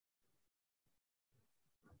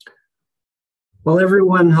Well,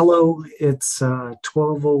 everyone, hello. It's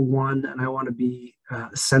 12:01, and I want to be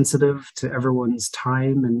sensitive to everyone's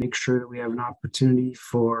time and make sure that we have an opportunity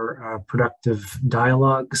for productive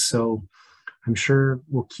dialogue. So I'm sure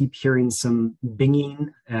we'll keep hearing some binging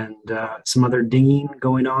and some other dinging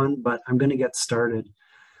going on, but I'm going to get started.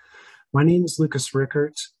 My name is Lucas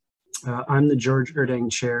Rickert. I'm the George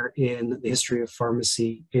Erdang Chair in the History of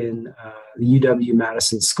Pharmacy in the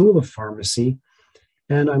UW-Madison School of Pharmacy.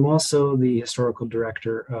 And I'm also the historical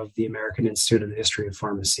director of the American Institute of the History of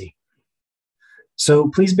Pharmacy. So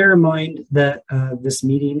please bear in mind that this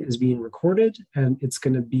meeting is being recorded and it's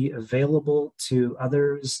going to be available to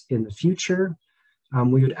others in the future.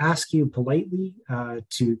 We would ask you politely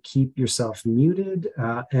to keep yourself muted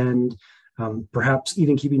and perhaps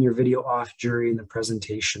even keeping your video off during the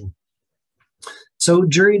presentation. So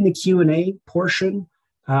during the Q&A portion,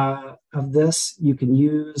 of this, you can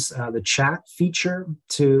use the chat feature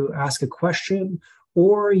to ask a question,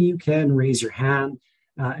 or you can raise your hand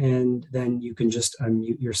and then you can just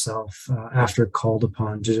unmute yourself after called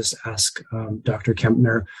upon to just ask Dr.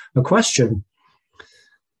 Kempner a question.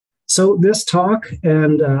 So this talk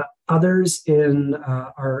and others in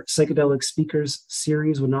our Psychedelic Speakers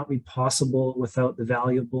series would not be possible without the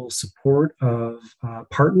valuable support of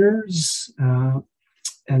partners.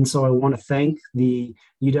 And so I want to thank the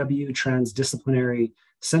UW Transdisciplinary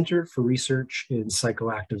Center for Research in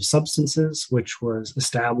Psychoactive Substances, which was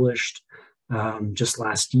established just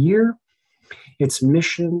last year. Its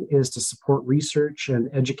mission is to support research and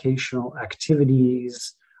educational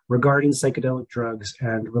activities regarding psychedelic drugs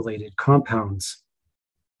and related compounds.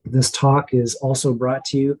 This talk is also brought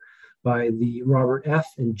to you by the Robert F.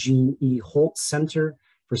 and Jean E. Holt Center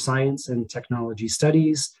for Science and Technology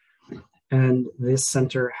Studies. And this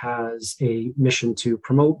center has a mission to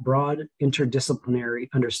promote broad interdisciplinary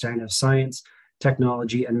understanding of science,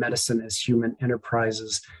 technology, and medicine as human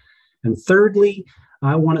enterprises. And thirdly,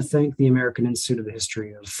 I want to thank the American Institute of the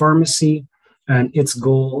History of Pharmacy. And its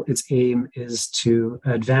goal, its aim is to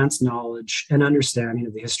advance knowledge and understanding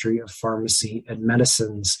of the history of pharmacy and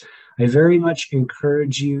medicines. I very much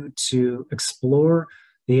encourage you to explore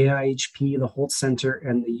the AIHP, the Holt Center,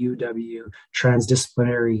 and the UW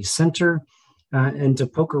Transdisciplinary Center, and to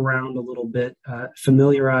poke around a little bit,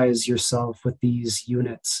 familiarize yourself with these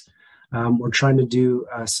units. We're trying to do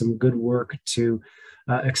some good work to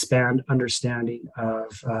expand understanding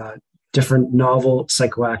of different novel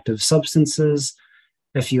psychoactive substances.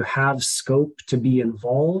 If you have scope to be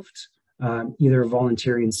involved, either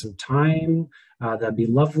volunteering some time, that'd be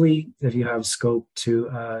lovely. If you have scope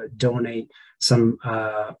to donate some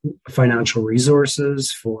financial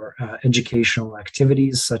resources for educational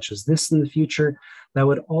activities such as this in the future, that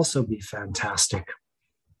would also be fantastic.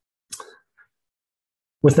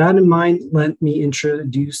 With that in mind, let me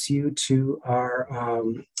introduce you to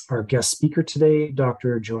our guest speaker today.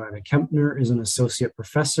 Dr. Joanna Kempner is an associate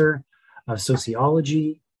professor of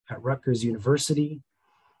sociology at Rutgers University.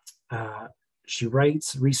 She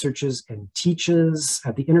writes, researches, and teaches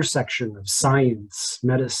at the intersection of science,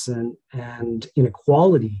 medicine, and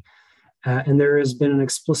inequality. And there has been an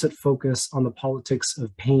explicit focus on the politics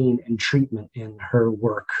of pain and treatment in her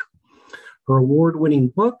work. Her award-winning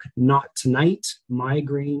book, Not Tonight,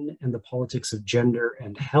 Migraine and the Politics of Gender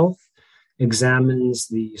and Health, examines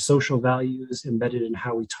the social values embedded in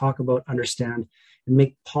how we talk about, understand, and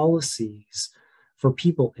make policies for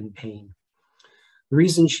people in pain. The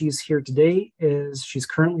reason she's here today is she's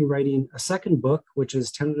currently writing a second book, which is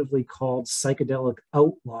tentatively called Psychedelic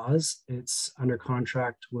Outlaws. It's under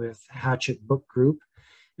contract with Hatchet Book Group,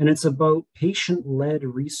 and it's about patient-led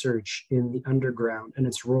research in the underground and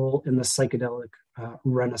its role in the psychedelic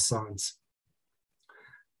renaissance.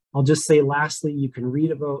 I'll just say lastly, you can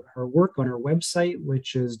read about her work on her website,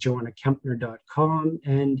 which is joannakempner.com,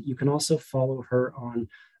 and you can also follow her on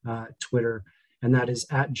Twitter, and that is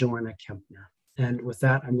 @JoannaKempner. And with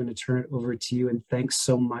that, I'm going to turn it over to you. And thanks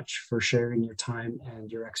so much for sharing your time and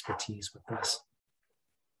your expertise with us.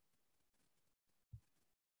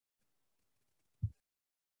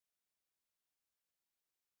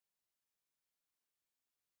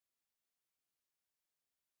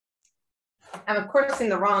 I'm of course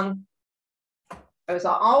I was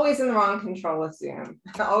always in the wrong control with Zoom,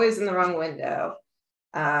 always in the wrong window.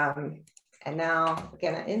 And now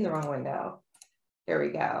again, in the wrong window. Here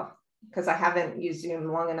we go. Because I haven't used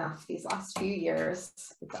Zoom long enough these last few years.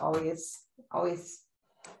 It's always, I'll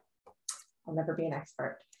never be an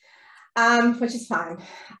expert, which is fine.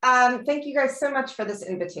 Thank you guys so much for this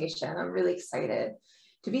invitation. I'm really excited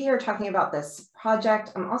to be here talking about this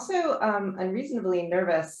project. I'm also unreasonably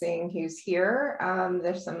nervous seeing who's here.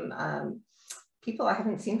 There's some people I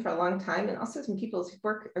haven't seen for a long time, and also some people whose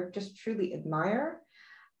work I just truly admire.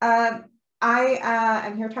 I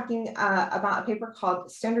am here talking about a paper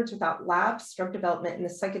called Standards Without Labs, Drug Development in the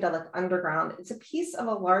Psychedelic Underground. It's a piece of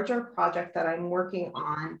a larger project that I'm working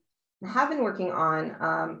on, have been working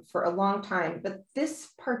on for a long time. But this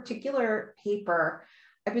particular paper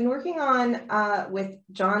I've been working on with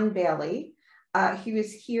John Bailey. He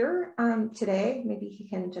was here today. Maybe he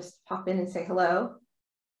can just pop in and say hello.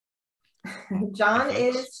 John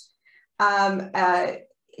is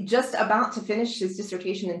just about to finish his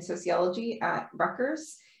dissertation in sociology at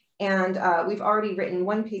Rutgers. And we've already written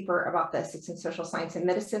one paper about this. It's in Social Science and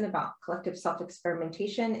Medicine about collective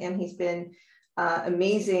self-experimentation. And he's been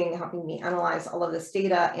amazing helping me analyze all of this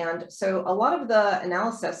data. And so a lot of the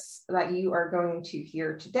analysis that you are going to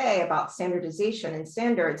hear today about standardization and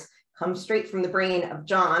standards comes straight from the brain of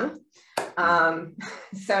John.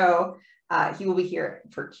 So he will be here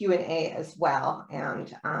for Q&A as well.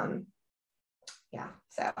 And yeah,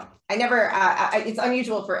 so I never, it's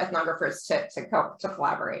unusual for ethnographers to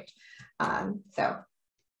collaborate. So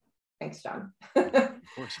thanks, John. Of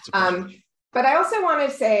course, it's a pleasure. But I also want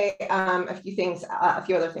to say a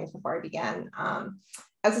few other things before I begin.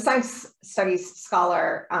 As a science studies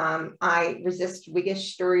scholar, I resist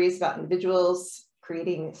Whiggish stories about individuals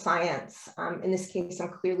creating science. In this case, I'm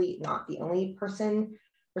clearly not the only person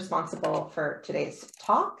responsible for today's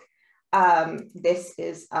talk. This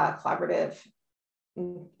is a collaborative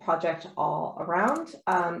project all around.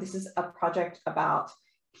 This is a project about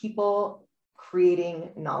people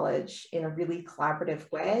creating knowledge in a really collaborative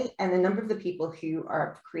way. And a number of the people who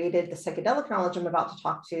are created the psychedelic knowledge I'm about to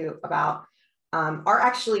talk to about are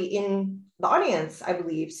actually in the audience, I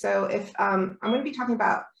believe. So if I'm going to be talking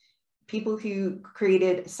about people who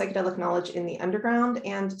created psychedelic knowledge in the underground.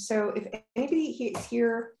 And so if anybody is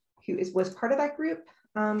here who was part of that group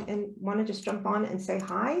and want to just jump on and say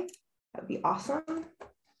hi, that would be awesome.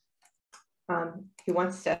 Who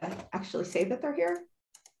wants to actually say that they're here?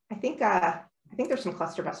 I think there's some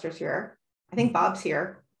Clusterbusters here. I think Bob's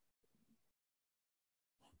here.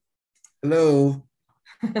 Hello.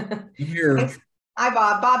 I'm here. Thanks. Hi,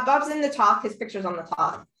 Bob. Bob's in the talk. His picture's on the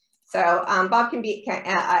top. So Bob can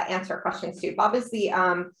answer questions too. Bob is the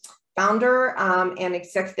founder and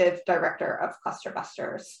executive director of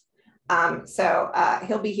Clusterbusters. So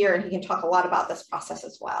he'll be here and he can talk a lot about this process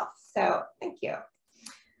as well. So thank you.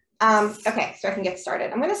 Okay, so I can get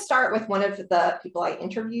started. I'm going to start with one of the people I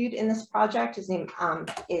interviewed in this project. His name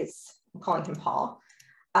is, I'm calling him Paul.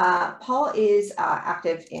 Paul is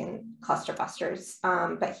active in Clusterbusters,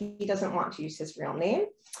 but he doesn't want to use his real name.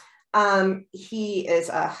 He is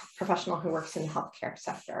a professional who works in the healthcare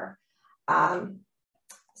sector.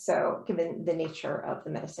 So given the nature of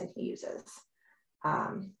the medicine he uses,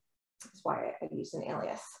 that's why I use an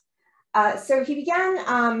alias. So he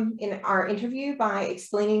began in our interview by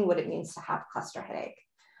explaining what it means to have cluster headache.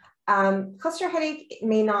 Cluster headache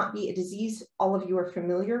may not be a disease all of you are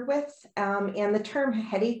familiar with, and the term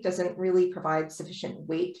headache doesn't really provide sufficient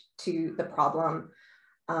weight to the problem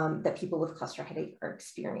that people with cluster headache are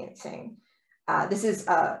experiencing. This is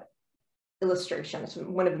an illustration. It's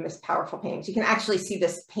one of the most powerful paintings. You can actually see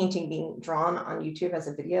this painting being drawn on YouTube as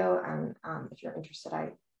a video, and if you're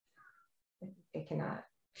interested,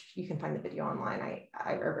 you can find the video online.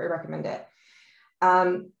 I recommend it.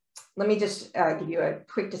 Let me just give you a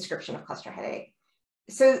quick description of cluster headache.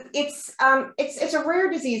 So it's a rare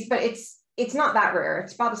disease, but it's not that rare.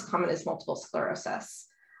 It's about as common as multiple sclerosis.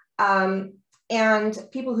 And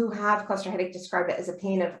people who have cluster headache describe it as a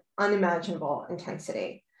pain of unimaginable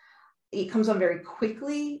intensity. It comes on very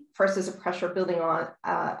quickly. First, there's a pressure building on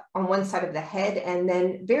one side of the head, and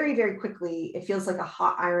then very, very quickly, it feels like a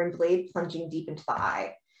hot iron blade plunging deep into the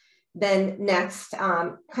eye. Then next,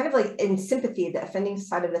 kind of like in sympathy, the offending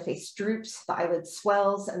side of the face droops, the eyelid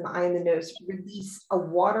swells, and the eye and the nose release a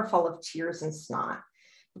waterfall of tears and snot.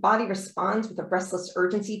 The body responds with a restless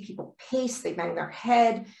urgency. People pace, they bang their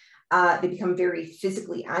head, they become very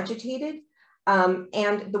physically agitated.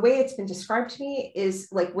 And the way it's been described to me is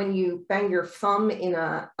like when you bang your thumb in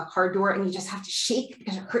a car door and you just have to shake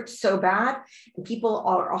because it hurts so bad. And people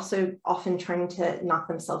are also often trying to knock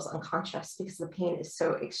themselves unconscious because the pain is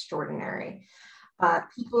so extraordinary.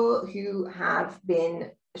 People who have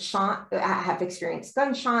been shot, have experienced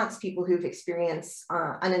gunshots, people who've experienced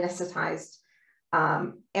unanesthetized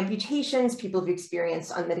amputations, people who've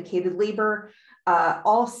experienced unmedicated labor,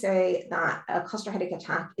 all say that a cluster headache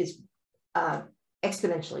attack is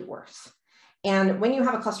exponentially worse. And when you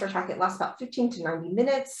have a cluster attack, it lasts about 15 to 90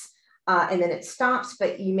 minutes, and then it stops,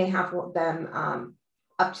 but you may have them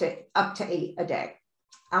up to 8 a day.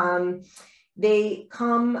 They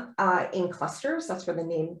come in clusters. That's where the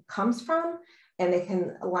name comes from. And they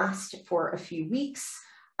can last for a few weeks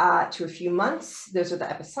to a few months. Those are the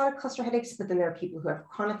episodic cluster headaches, but then there are people who have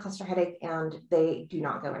chronic cluster headache and they do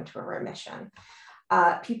not go into a remission.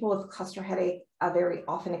 People with cluster headache very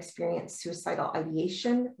often experience suicidal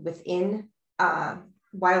ideation within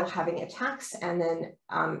while having attacks, and then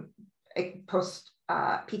post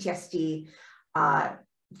PTSD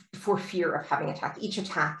for fear of having attack. Each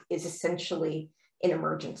attack is essentially an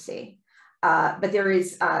emergency, but there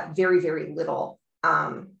is very, very little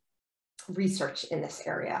research in this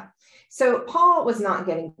area. So Paul was not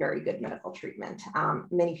getting very good medical treatment.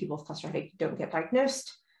 Many people with cluster headache don't get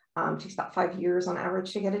diagnosed. It takes about 5 years on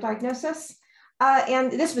average to get a diagnosis.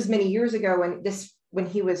 And this was many years ago when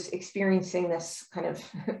he was experiencing this kind of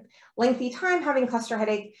lengthy time having cluster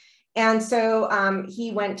headache. And so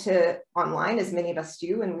he went to online, as many of us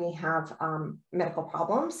do, when we have medical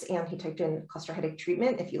problems, and he typed in cluster headache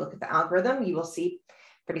treatment. If you look at the algorithm, you will see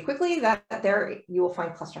pretty quickly that there you will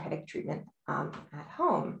find cluster headache treatment at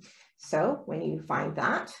home. So when you find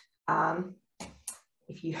that,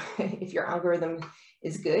 if your algorithm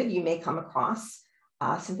is good, you may come across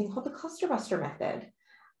something called the Clusterbuster method.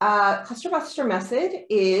 Clusterbuster method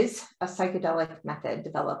is a psychedelic method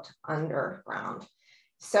developed underground.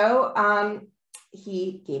 So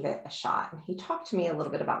he gave it a shot, and he talked to me a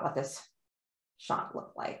little bit about what this shot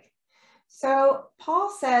looked like. So Paul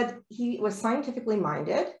said he was scientifically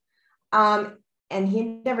minded, and he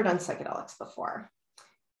had never done psychedelics before.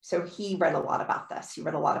 So he read a lot about this. He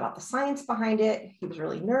read a lot about the science behind it. He was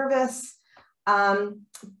really nervous,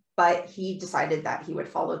 but he decided that he would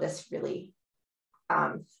follow this really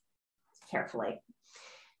carefully.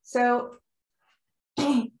 So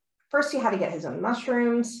first, he had to get his own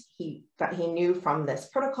mushrooms. He knew from this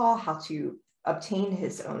protocol how to obtain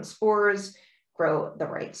his own spores, grow the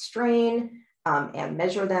right strain, and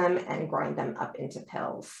measure them and grind them up into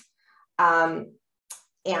pills. And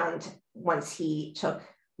once he took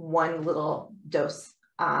one little dose,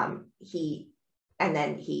 and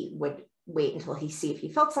then he would wait until he see if he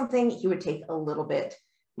felt something. He would take a little bit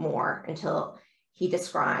more until he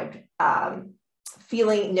described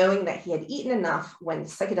knowing that he had eaten enough when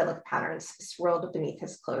psychedelic patterns swirled beneath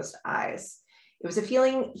his closed eyes. It was a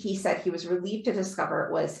feeling he said he was relieved to discover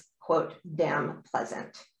was, quote, damn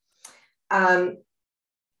pleasant.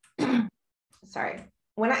 Sorry.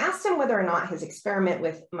 When I asked him whether or not his experiment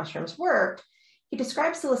with mushrooms worked, he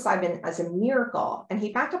described psilocybin as a miracle, and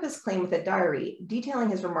he backed up his claim with a diary detailing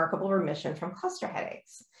his remarkable remission from cluster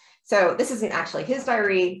headaches. So this isn't actually his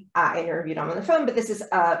diary. I interviewed him on the phone, but this is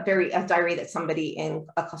a diary that somebody in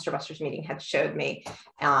a Clusterbusters meeting had showed me,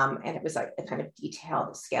 and it was like a kind of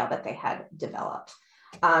detailed scale that they had developed.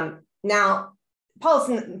 Now, Paul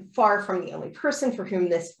isn't far from the only person for whom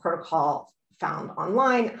this protocol found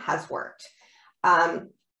online has worked. And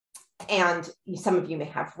some of you may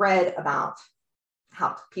have read about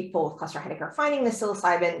how people with cluster headache are finding the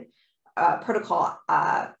psilocybin protocol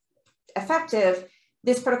effective.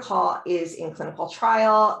 This protocol is in clinical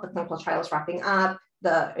trial. The clinical trial is wrapping up.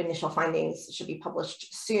 The initial findings should be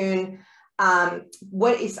published soon.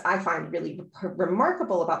 What I find really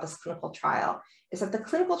remarkable about this clinical trial is that the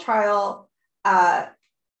clinical trial, the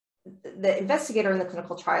investigator in the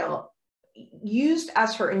clinical trial used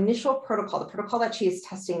as her initial protocol, the protocol that she is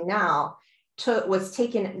testing now, was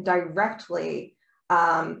taken directly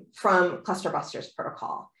from Clusterbusters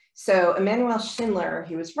protocol. So Emanuel Schindler,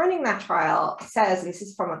 who was running that trial, says, and this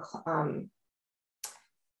is from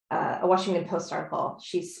a Washington Post article,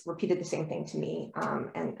 she's repeated the same thing to me,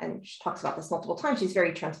 and she talks about this multiple times. She's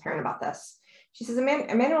very transparent about this. She says,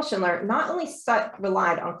 Emanuel Schindler not only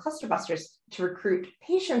relied on Clusterbusters to recruit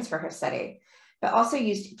patients for her study, but also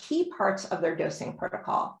used key parts of their dosing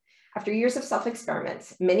protocol. After years of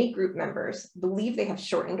self-experiments, many group members believe they have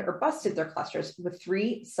shortened or busted their clusters with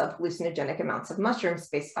 3 sub-hallucinogenic amounts of mushrooms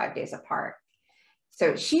spaced 5 days apart.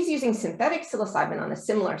 So she's using synthetic psilocybin on a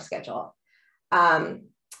similar schedule.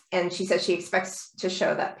 And she says she expects to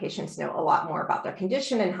show that patients know a lot more about their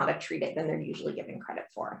condition and how to treat it than they're usually given credit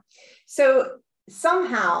for. So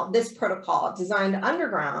somehow this protocol designed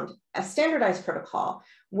underground, a standardized protocol,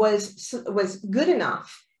 was good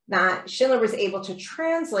enough that Schindler was able to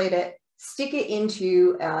translate it, stick it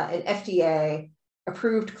into an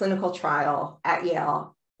FDA-approved clinical trial at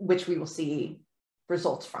Yale, which we will see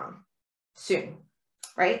results from soon,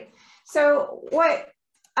 right? So what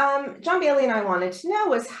John Bailey and I wanted to know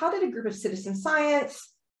was, how did a group of citizen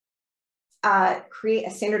science create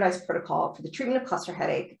a standardized protocol for the treatment of cluster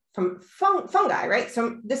headache from fungi, right?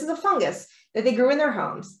 So this is a fungus that they grew in their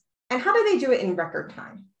homes. And how do they do it in record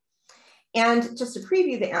time? And just to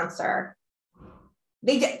preview the answer,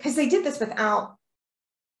 they did, because they did this without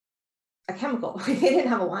a chemical. They didn't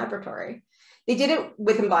have a laboratory. They did it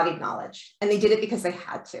with embodied knowledge, and they did it because they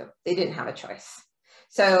had to. They didn't have a choice.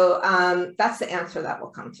 So that's the answer that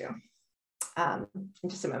we'll come to in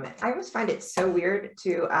just a moment. I always find it so weird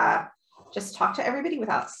to just talk to everybody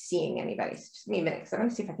without seeing anybody. So just give me a minute, because I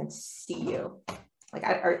want to see if I can see you.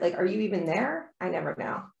 Are you even there? I never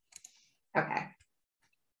know. Okay.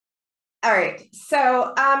 All right.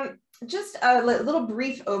 So just a little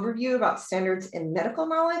brief overview about standards in medical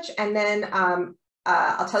knowledge, and then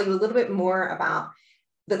I'll tell you a little bit more about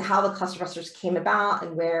how the Clusterbusters came about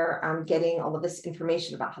and where I'm getting all of this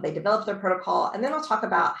information about how they developed their protocol. And then I'll talk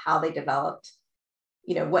about how they developed,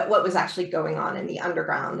 what was actually going on in the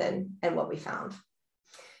underground and what we found.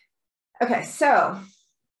 Okay, so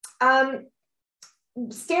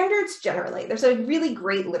standards generally, there's a really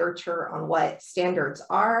great literature on what standards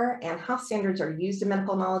are and how standards are used in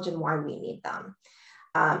medical knowledge and why we need them.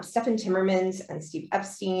 Stephen Timmermans and Steve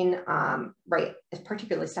Epstein,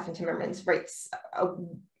 particularly Stephen Timmermans,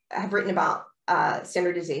 have written about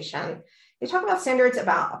standardization. They talk about standards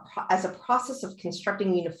as a process of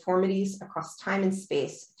constructing uniformities across time and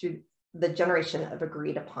space through the generation of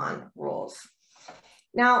agreed upon rules.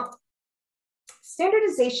 Now,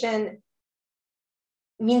 standardization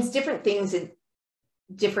means different things in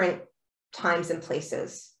different times and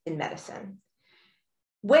places in medicine.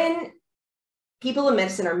 When people in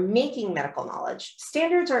medicine are making medical knowledge,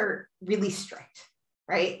 standards are really strict,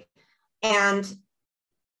 right? And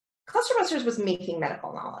Clusterbusters was making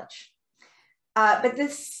medical knowledge. But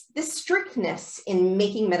this strictness in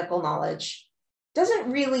making medical knowledge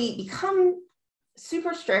doesn't really become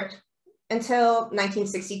super strict until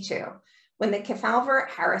 1962, when the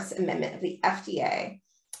Kefauver-Harris Amendment of the FDA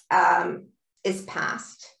is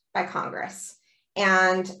passed by Congress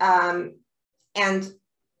and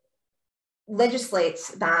legislates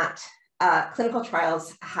that clinical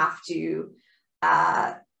trials have to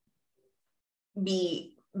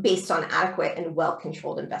be based on adequate and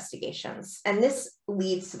well-controlled investigations. And this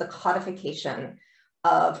leads to the codification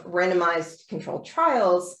of randomized controlled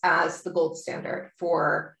trials as the gold standard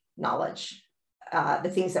for knowledge, the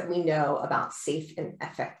things that we know about safe and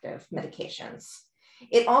effective medications.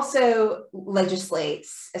 It also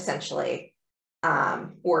legislates essentially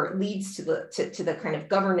or leads to the kind of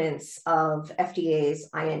governance of FDA's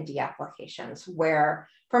IND applications, where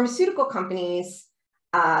pharmaceutical companies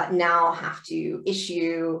now have to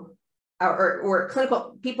issue, or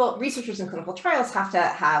clinical people, researchers in clinical trials have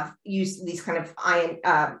to used these kind of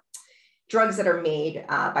drugs that are made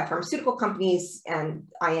by pharmaceutical companies, and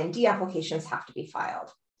IND applications have to be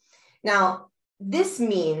filed. Now, this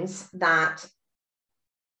means that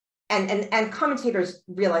and commentators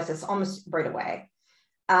realize this almost right away,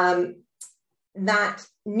 that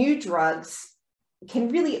new drugs can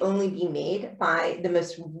really only be made by the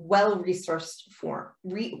most well-resourced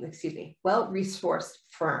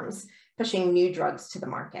firms pushing new drugs to the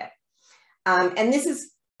market. And this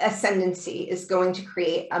ascendancy is going to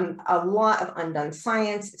create a lot of undone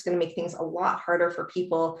science. It's going to make things a lot harder for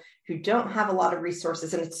people who don't have a lot of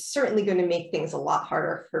resources, and it's certainly going to make things a lot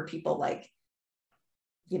harder for people like,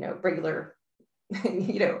 regular,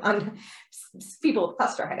 people with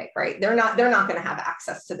cluster headache, right? They're not going to have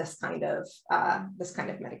access to this kind of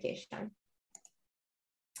medication.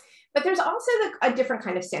 But there's also a different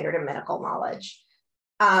kind of standard of medical knowledge.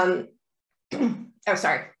 Oh,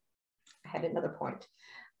 sorry, I had another point.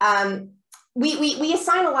 We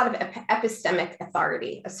assign a lot of epistemic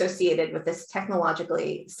authority associated with this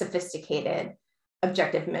technologically sophisticated,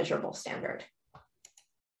 objective, measurable standard.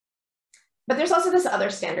 But there's also this other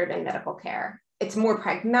standard in medical care. It's more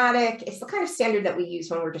pragmatic. It's the kind of standard that we use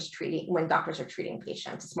when when doctors are treating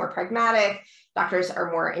patients. It's more pragmatic. Doctors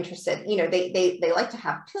are more interested, they like to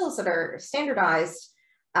have pills that are standardized,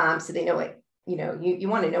 so they know what, you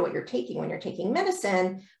want to know what you're taking when you're taking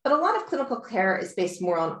medicine. But a lot of clinical care is based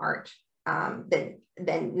more on art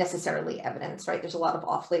than necessarily evidence, right? There's a lot of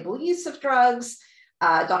off-label use of drugs.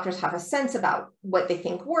 Doctors have a sense about what they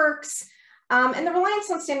think works. And the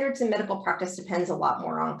reliance on standards in medical practice depends a lot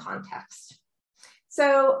more on context.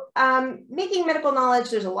 So making medical knowledge,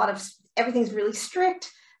 there's a lot of, everything's really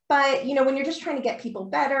strict, but when you're just trying to get people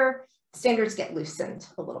better, standards get loosened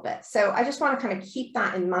a little bit. So I just want to kind of keep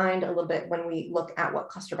that in mind a little bit when we look at what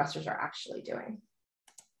Clusterbusters are actually doing.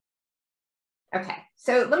 Okay,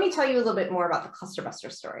 so let me tell you a little bit more about the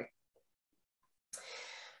Clusterbuster story.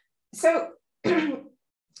 So the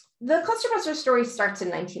Clusterbuster story starts in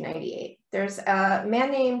 1998. There's a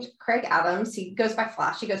man named Craig Adams. He goes by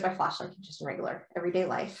Flash. He goes by Flash like just in regular everyday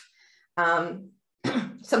life.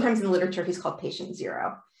 Sometimes in the literature, he's called Patient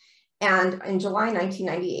Zero. And in July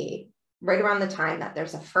 1998, right around the time that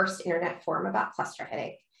there's a first internet forum about cluster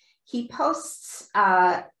headache, he posts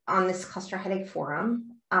on this cluster headache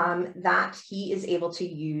forum that he is able to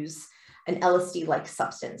use an LSD-like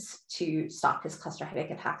substance to stop his cluster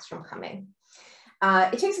headache attacks from coming.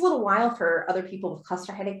 It takes a little while for other people with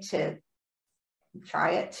cluster headache to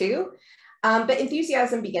try it too, but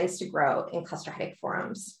enthusiasm begins to grow in cluster headache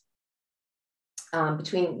forums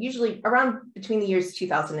between the years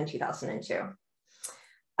 2000 and 2002.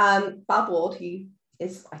 Bob Wold, who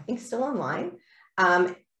is, I think, still online,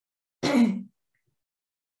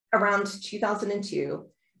 around 2002,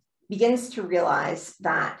 begins to realize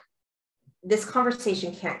that this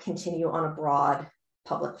conversation can't continue on a broad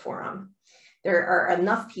public forum. There are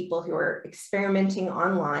enough people who are experimenting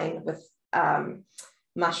online with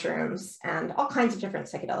mushrooms and all kinds of different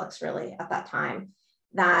psychedelics really at that time,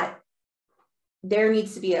 that there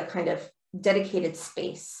needs to be a kind of dedicated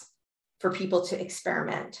space for people to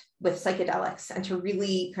experiment with psychedelics and to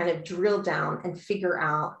really kind of drill down and figure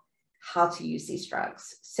out how to use these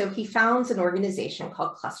drugs. So he founds an organization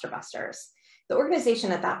called Clusterbusters. The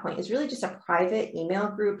organization at that point is really just a private email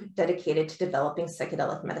group dedicated to developing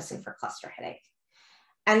psychedelic medicine for cluster headache.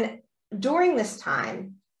 And during this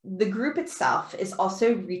time, the group itself is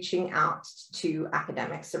also reaching out to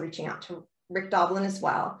academics. They're reaching out to Rick Doblin as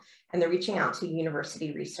well, and they're reaching out to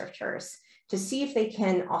university researchers to see if they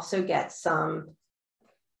can also get some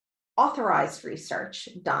authorized research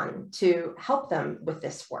done to help them with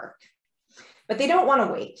this work. But they don't want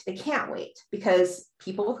to wait. They can't wait because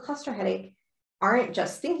people with cluster headache aren't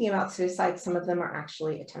just thinking about suicide. Some of them are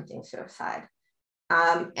actually attempting suicide.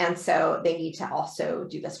 And so they need to also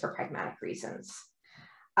do this for pragmatic reasons.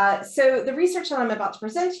 So the research that I'm about to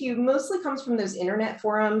present to you mostly comes from those internet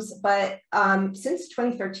forums, but since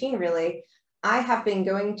 2013, really, I have been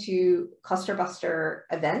going to Clusterbuster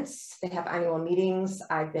events. They have annual meetings.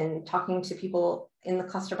 I've been talking to people in the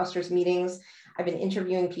Clusterbusters meetings. I've been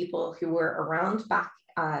interviewing people who were around back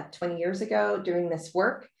 20 years ago doing this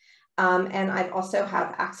work. And I also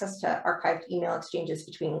have access to archived email exchanges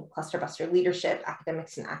between Clusterbuster leadership,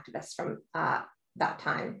 academics, and activists from that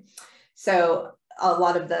time. So a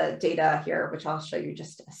lot of the data here, which I'll show you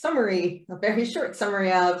just a summary, a very short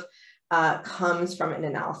summary of, comes from an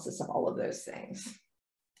analysis of all of those things.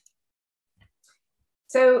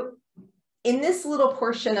 So in this little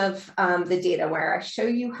portion of the data where I show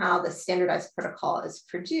you how the standardized protocol is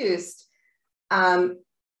produced,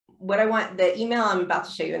 what I want, the email I'm about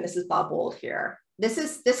to show you, and this is Bob Wold here.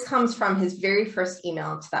 This comes from his very first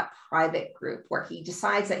email to that private group where he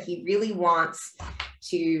decides that he really wants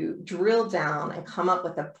to drill down and come up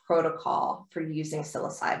with a protocol for using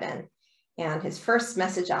psilocybin. And his first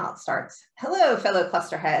message out starts, "Hello, fellow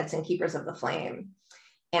cluster heads and keepers of the flame."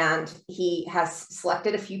 And he has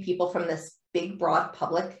selected a few people from this big, broad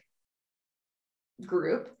public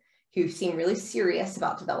group who seem really serious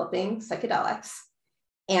about developing psychedelics.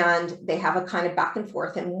 And they have a kind of back and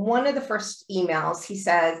forth. And one of the first emails, he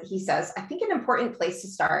says, "I think an important place to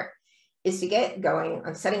start is to get going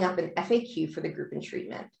on setting up an FAQ for the group in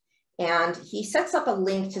treatment." And he sets up a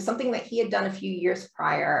link to something that he had done a few years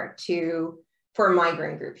prior for a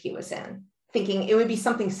migraine group he was in, thinking it would be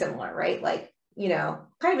something similar, right? Like, you know,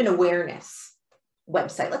 kind of an awareness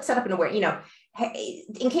website. Let's set up an awareness, you know, hey,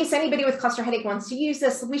 in case anybody with cluster headache wants to use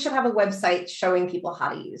this, we should have a website showing people how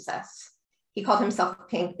to use this. He called himself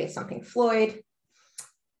Pink based on Pink Floyd.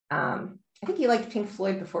 I think he liked Pink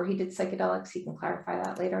Floyd before he did psychedelics. He can clarify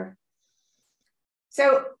that later.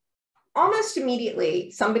 So almost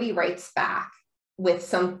immediately, somebody writes back with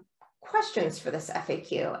some questions for this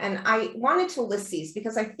FAQ. And I wanted to list these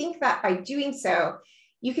because I think that by doing so,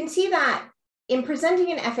 you can see that in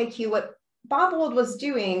presenting an FAQ, what Bob Wold was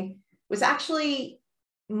doing was actually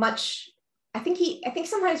much, I think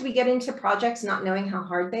sometimes we get into projects not knowing how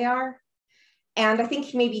hard they are. And I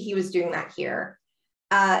think maybe he was doing that here.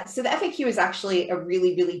 So the FAQ is actually a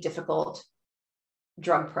really, really difficult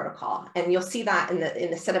drug protocol. And you'll see that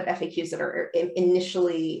in the set of FAQs that are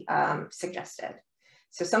initially suggested.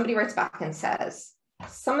 So somebody writes back and says,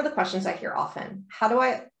 "Some of the questions I hear often: how do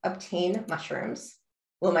I obtain mushrooms?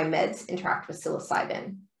 Will my meds interact with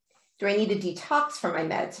psilocybin? Do I need a detox from my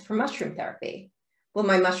meds for mushroom therapy? Will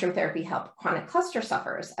my mushroom therapy help chronic cluster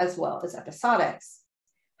sufferers as well as episodics?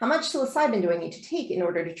 How much psilocybin do I need to take in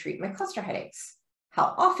order to treat my cluster headaches?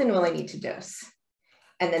 How often will I need to dose?"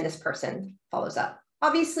 And then this person follows up.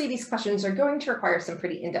 Obviously, these questions are going to require some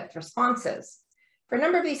pretty in-depth responses. For a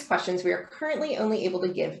number of these questions, we are currently only able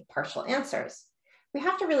to give partial answers. We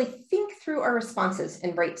have to really think through our responses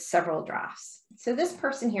and write several drafts. So this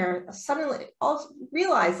person here suddenly also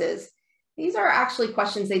realizes These are actually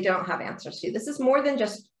questions they don't have answers to. This is more than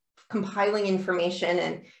just compiling information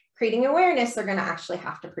and creating awareness. They're going to actually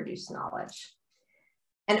have to produce knowledge.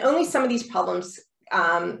 And only some of these problems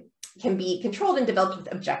can be controlled and developed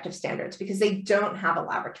with objective standards because they don't have a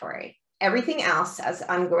laboratory. Everything else, as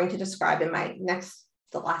I'm going to describe in my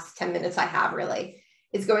the last 10 minutes I have really,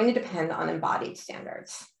 is going to depend on embodied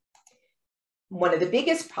standards. One of the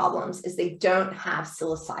biggest problems is they don't have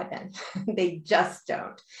psilocybin. They just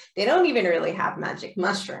don't. They don't even really have magic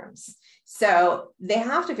mushrooms. So they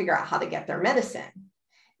have to figure out how to get their medicine.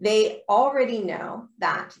 They already know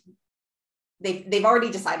that they've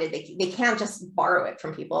already decided they can't just borrow it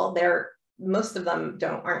from people. Most of them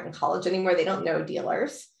aren't in college anymore. They don't know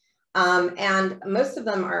dealers. And most of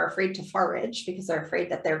them are afraid to forage because they're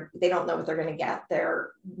afraid that they don't know what they're going to get.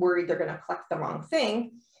 They're worried they're going to collect the wrong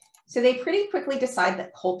thing. So they pretty quickly decide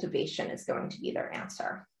that cultivation is going to be their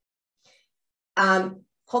answer.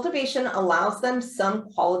 Cultivation allows them some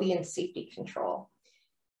quality and safety control.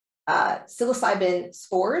 Psilocybin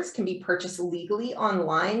spores can be purchased legally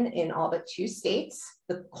online in all but 2 states.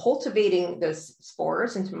 The cultivating those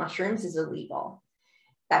spores into mushrooms is illegal.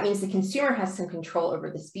 That means the consumer has some control over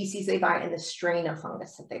the species they buy and the strain of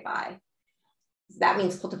fungus that they buy. That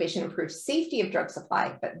means cultivation improves safety of drug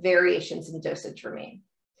supply, but variations in dosage remain.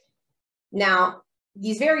 Now,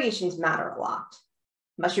 these variations matter a lot.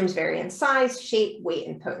 Mushrooms vary in size, shape, weight,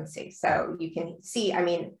 and potency. So you can see,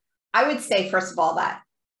 I would say, first of all, that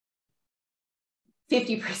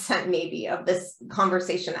 50% maybe of this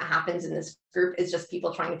conversation that happens in this group is just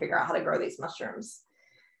people trying to figure out how to grow these mushrooms.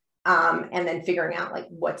 And then figuring out like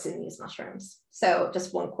what's in these mushrooms. So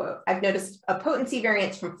just one quote, I've noticed a potency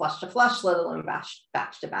variance from flush to flush, let alone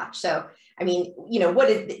batch to batch. So,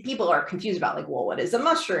 people are confused about like, well, what is a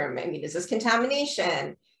mushroom? Is this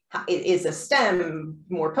contamination? Is a stem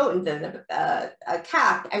more potent than a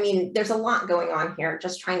cap? There's a lot going on here,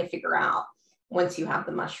 just trying to figure out once you have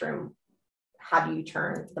the mushroom, how do you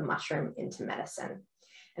turn the mushroom into medicine?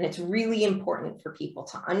 And it's really important for people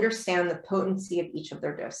to understand the potency of each of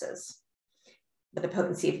their doses. But the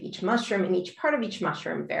potency of each mushroom and each part of each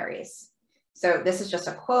mushroom varies. So this is just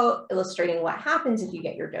a quote illustrating what happens if you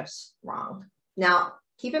get your dose wrong. Now,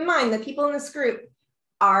 keep in mind the people in this group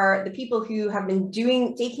are the people who have been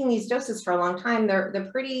taking these doses for a long time. They're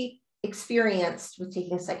pretty experienced with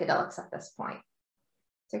taking psychedelics at this point.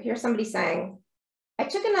 So here's somebody saying, I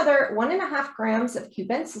took another 1.5 grams of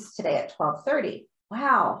cubensis today at 12:30.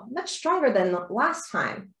 Wow, much stronger than the last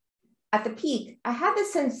time. At the peak, I had the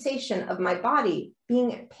sensation of my body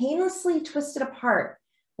being painlessly twisted apart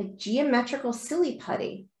like geometrical silly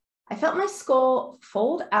putty. I felt my skull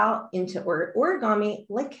fold out into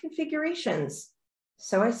origami-like configurations.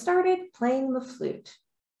 So I started playing the flute.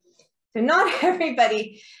 So not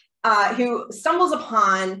everybody who stumbles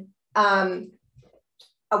upon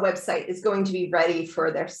a website is going to be ready for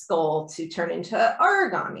their skull to turn into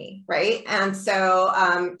origami, right? And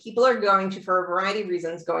so people are going to, for a variety of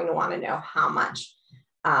reasons, going to want to know how much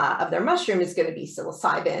of their mushroom is going to be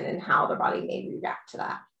psilocybin and how their body may react to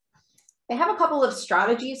that. They have a couple of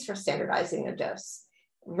strategies for standardizing a dose.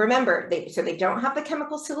 Remember, they don't have the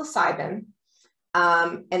chemical psilocybin,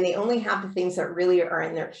 and they only have the things that really are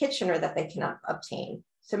in their kitchen or that they can obtain.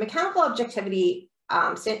 So mechanical objectivity,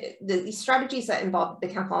 these strategies that involve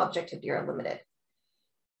mechanical objectivity are limited.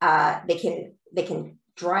 They can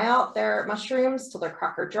dry out their mushrooms till they're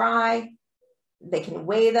cracker dry. They can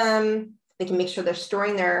weigh them. They can make sure they're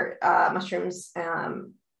storing their mushrooms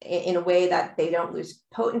in a way that they don't lose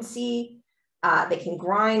potency. They can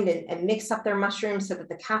grind and mix up their mushrooms so that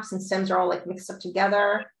the caps and stems are all like mixed up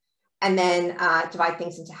together, and then divide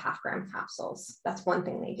things into half-gram capsules. That's one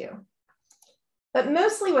thing they do. But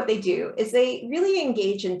mostly what they do is they really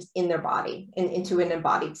engage in their body, into an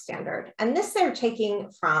embodied standard. And this they're taking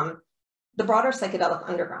from the broader psychedelic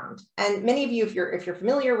underground. And many of you, if you're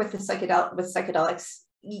familiar with psychedelics,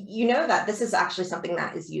 you know that this is actually something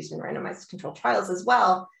that is used in randomized controlled trials as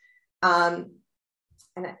well.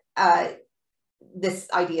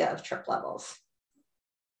 This idea of trip levels.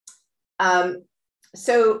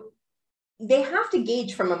 So they have to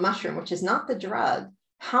gauge from a mushroom, which is not the drug,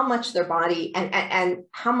 how much their body and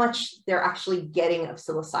how much they're actually getting of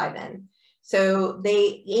psilocybin. So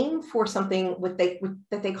they aim for something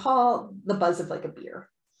that they call the buzz of like a beer.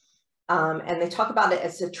 And they talk about it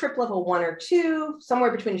as a trip level 1 or 2,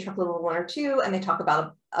 somewhere between a trip level 1 or 2, and they talk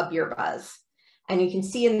about a beer buzz. And you can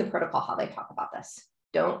see in the protocol how they talk about this.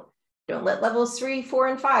 Don't let levels 3, 4,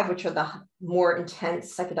 and 5, which are the more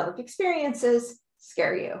intense psychedelic experiences,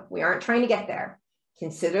 scare you. We aren't trying to get there.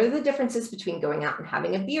 Consider the differences between going out and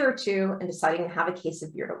having a beer or 2 and deciding to have a case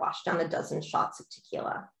of beer to wash down a dozen shots of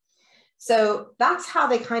tequila. So that's how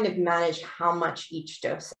they kind of manage how much each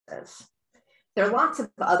dose is. There are lots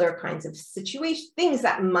of other kinds of things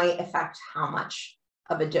that might affect how much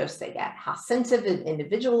of a dose they get, how sensitive an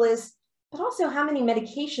individual is, but also how many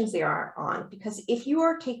medications they are on. Because if you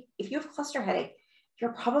have cluster headache,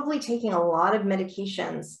 you're probably taking a lot of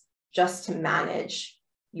medications just to manage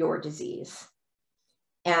your disease.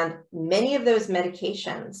 And many of those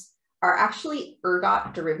medications are actually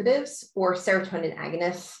ergot derivatives or serotonin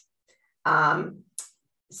agonists.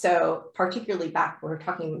 So particularly back, we're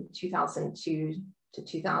talking 2002 to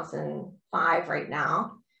 2005 right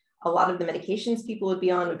now, a lot of the medications people would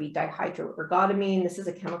be on would be dihydroergotamine. This is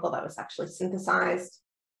a chemical that was actually synthesized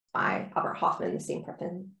by Albert Hofmann, the same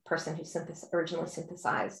person who originally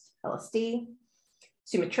synthesized LSD.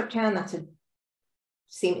 Sumatriptan, that's a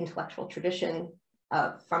same intellectual tradition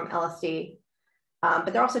from LSD.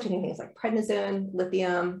 But they're also taking things like prednisone,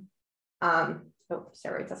 lithium,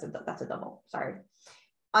 steroids, that's a double, sorry.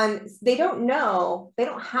 They don't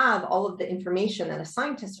have all of the information that a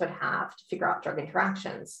scientist would have to figure out drug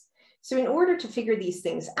interactions. So in order to figure these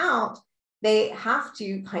things out, they have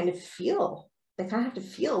to kind of feel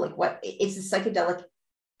like, what is the psychedelic,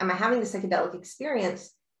 am I having the psychedelic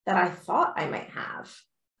experience that I thought I might have?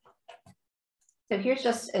 So here's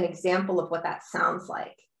just an example of what that sounds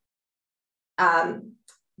like.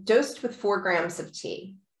 Dosed with 4 grams of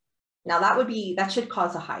tea. Now that should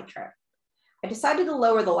cause a high trip. I decided to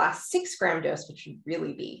lower the last 6-gram dose, which would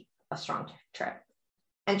really be a strong trip,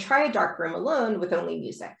 and try a dark room alone with only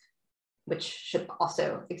music, which should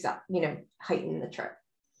also heighten the trip.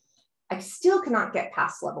 I still cannot get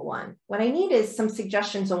past level 1. What I need is some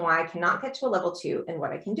suggestions on why I cannot get to a level 2 and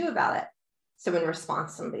what I can do about it. So in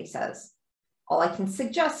response, somebody says, all I can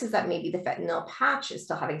suggest is that maybe the fentanyl patch is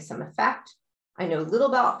still having some effect. I know little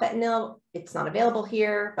about fentanyl. It's not available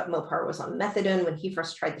here, but Mopar was on methadone when he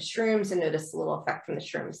first tried the shrooms and noticed a little effect from the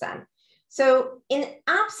shrooms then. So in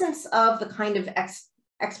absence of the kind of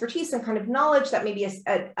expertise and kind of knowledge that maybe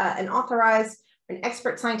an authorized or an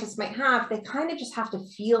expert scientist might have, they kind of just have to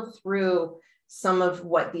feel through some of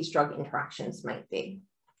what these drug interactions might be.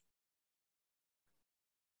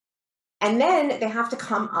 And then they have to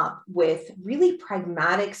come up with really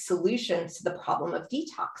pragmatic solutions to the problem of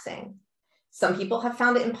detoxing. Some people have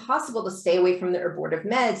found it impossible to stay away from their abortive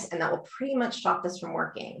meds, and that will pretty much stop this from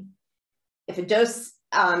working. If a dose,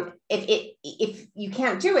 if you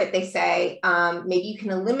can't do it, they say, maybe you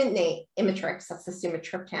can eliminate Imitrix, that's the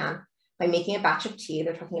sumatriptan, by making a batch of tea.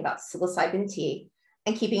 They're talking about psilocybin tea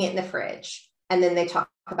and keeping it in the fridge. And then they talk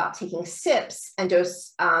about taking sips and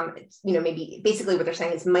dose, maybe basically what they're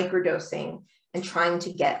saying is microdosing and trying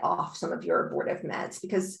to get off some of your abortive meds,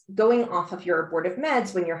 because going off of your abortive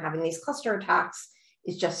meds when you're having these cluster attacks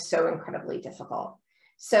is just so incredibly difficult.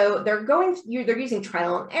 So they're using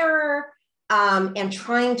trial and error and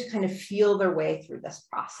trying to kind of feel their way through this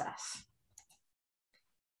process.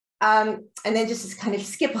 And then just kind of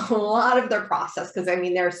skip a lot of their process, because I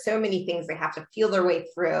mean, there are so many things they have to feel their way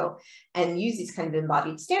through and use these kind of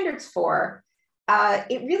embodied standards for.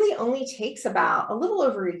 It really only takes about a little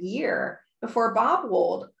over a year before Bob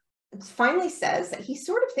Wold finally says that he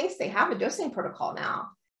sort of thinks they have a dosing protocol now.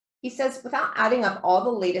 He says, without adding up all the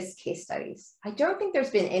latest case studies, I don't think there's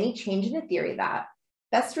been any change in the theory that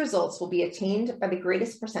best results will be attained by the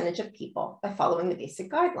greatest percentage of people by following the basic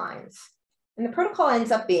guidelines. And the protocol ends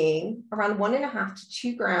up being around 1.5 to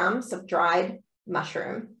 2 grams of dried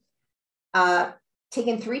mushroom,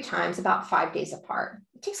 taken 3 times, about 5 days apart.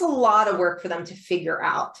 It takes a lot of work for them to figure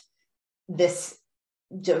out this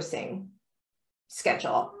dosing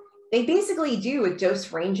schedule. They basically do a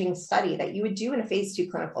dose ranging study that you would do in a phase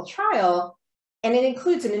 2 clinical trial. And it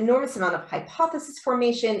includes an enormous amount of hypothesis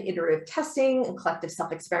formation, iterative testing, and collective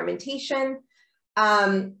self-experimentation.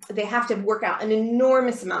 They have to work out an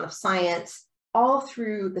enormous amount of science all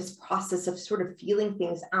through this process of sort of feeling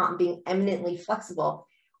things out and being eminently flexible.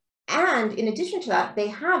 And in addition to that, they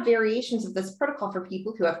have variations of this protocol for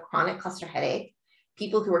people who have chronic cluster headache,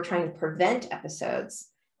 people who are trying to prevent episodes,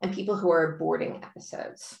 and people who are aborting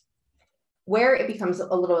episodes. Where it becomes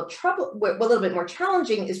a little bit more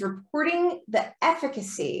challenging is reporting the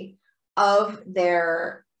efficacy of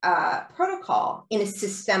their protocol in a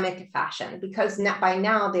systemic fashion, because by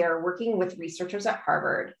now they are working with researchers at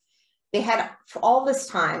Harvard. They had, for all this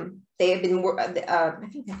time, they have been, I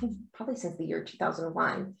think probably since the year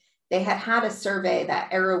 2001, they had a survey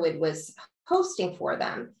that Arrowwood was hosting for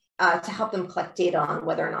them to help them collect data on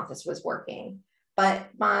whether or not this was working. But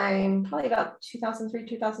by probably about 2003,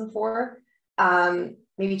 2004,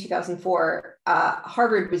 maybe 2004,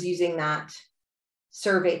 Harvard was using that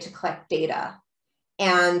survey to collect data.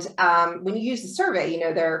 And when you use the survey,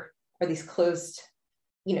 they're are these closed,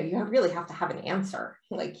 you know, you really have to have an answer.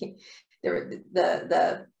 Like people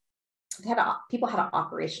had to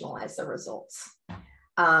operationalize the results.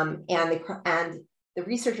 And the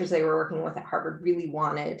researchers they were working with at Harvard really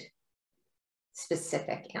wanted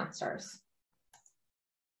specific answers.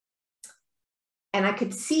 And I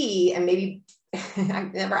could see, and maybe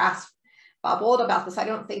I've never asked Bob Wold about this, I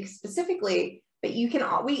don't think specifically, but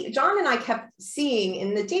John and I kept seeing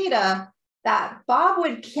in the data that Bob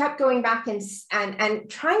kept going back and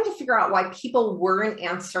trying to figure out why people weren't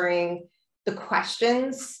answering the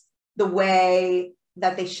questions the way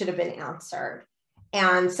that they should have been answered.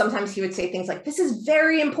 And sometimes he would say things like, this is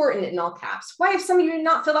very important in all caps. Why have some of you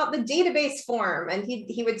not filled out the database form? And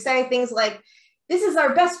he would say things like, this is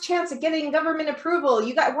our best chance at getting government approval.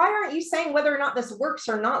 Why aren't you saying whether or not this works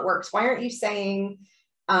or not works? Why aren't you saying,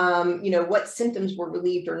 what symptoms were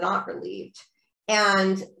relieved or not relieved?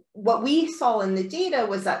 And what we saw in the data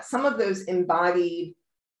was that some of those embodied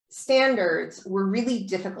standards were really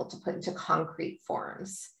difficult to put into concrete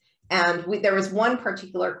forms. And there was one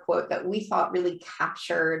particular quote that we thought really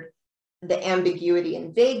captured the ambiguity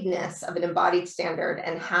and vagueness of an embodied standard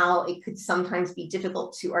and how it could sometimes be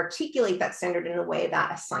difficult to articulate that standard in a way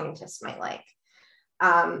that a scientist might like.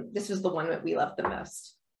 This was the one that we loved the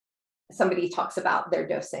most. Somebody talks about their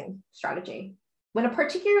dosing strategy. When a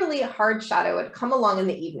particularly hard shadow had come along in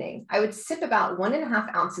the evening, I would sip about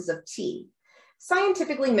 1.5 ounces of tea,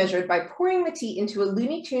 scientifically measured by pouring the tea into a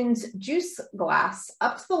Looney Tunes juice glass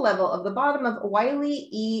up to the level of the bottom of Wile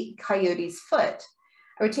E. Coyote's foot.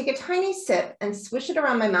 I would take a tiny sip and swish it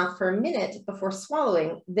around my mouth for a minute before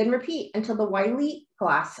swallowing, then repeat until the Wiley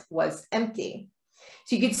glass was empty.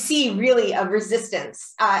 So you could see really a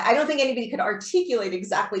resistance. I don't think anybody could articulate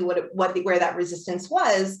exactly where that resistance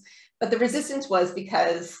was, but the resistance was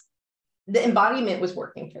because the embodiment was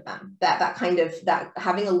working for them. That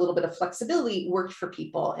having a little bit of flexibility worked for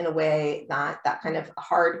people in a way that kind of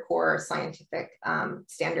hardcore scientific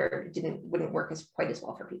standard wouldn't work quite as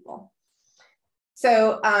well for people.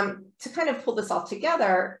 So to kind of pull this all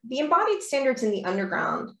together, the embodied standards in the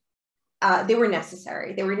underground, they were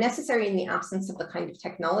necessary. They were necessary in the absence of the kind of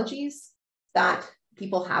technologies that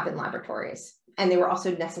people have in laboratories. And they were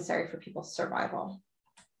also necessary for people's survival.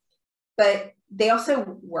 But they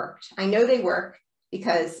also worked. I know they work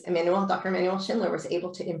because Dr. Emanuel Schindler was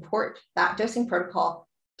able to import that dosing protocol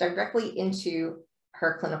directly into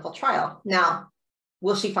her clinical trial. Now,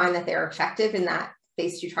 will she find that they're effective in that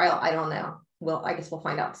phase 2 trial? I don't know. Well, I guess we'll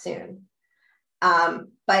find out soon.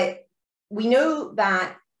 But we know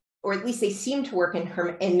that, or at least they seem to work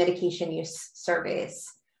in medication use surveys,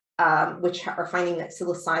 which are finding that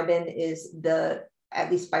psilocybin is at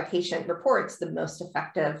least by patient reports, the most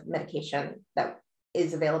effective medication that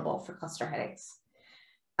is available for cluster headaches.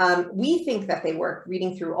 We think that they work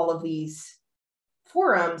reading through all of these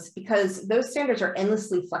forums because those standards are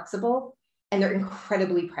endlessly flexible and they're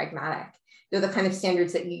incredibly pragmatic. They're the kind of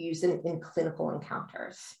standards that you use in clinical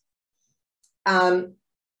encounters. I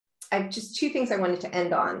have just 2 things I wanted to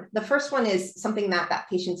end on. The first one is something that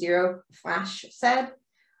patient 0 Flash said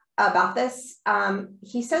about this.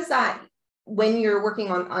 He says that when you're working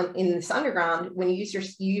in this underground, when you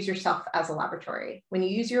use yourself as a laboratory, when you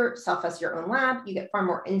use yourself as your own lab, you get far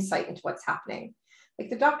more insight into what's happening. Like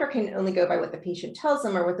the doctor can only go by what the patient tells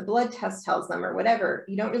them or what the blood test tells them or whatever.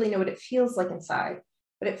 You don't really know what it feels like inside.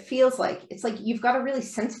 But it feels like, it's like you've got a really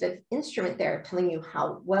sensitive instrument there telling you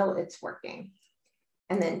how well it's working.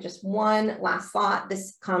 And then just one last thought.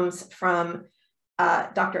 This comes from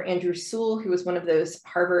Dr. Andrew Sewell, who was one of those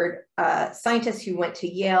Harvard scientists who went to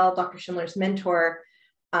Yale, Dr. Schindler's mentor,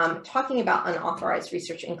 talking about unauthorized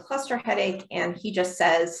research in cluster headache. And he just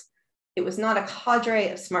says, it was not a cadre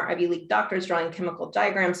of smart Ivy League doctors drawing chemical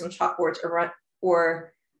diagrams on chalkboards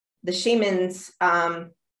or the shamans.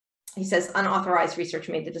 He says unauthorized research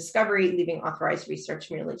made the discovery, leaving authorized research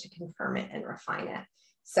merely to confirm it and refine it.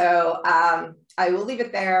 So I will leave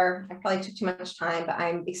it there. I probably took too much time, but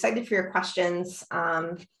I'm excited for your questions.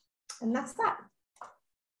 And that's that.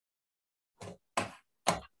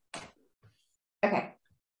 Okay.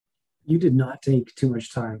 You did not take too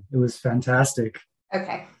much time. It was fantastic.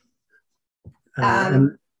 Okay.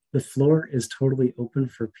 And the floor is totally open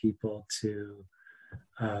for people to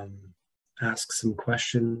ask some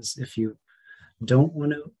questions. If you don't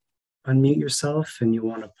want to unmute yourself and you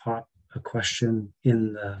want to pop a question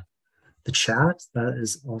in the chat, that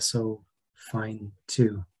is also fine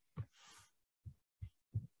too.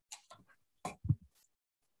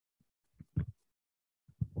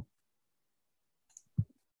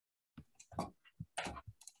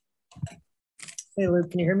 Hey, Luke,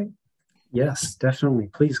 can you hear me? Yes, definitely.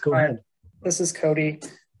 Please go ahead. This is Cody.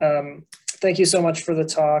 Thank you so much for the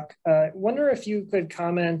talk. Wonder if you could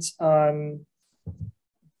comment on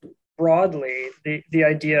broadly the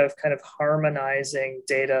idea of kind of harmonizing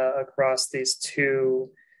data across these two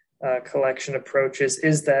collection approaches.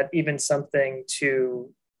 Is that even something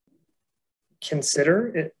to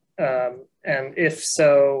consider? And if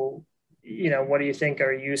so, what do you think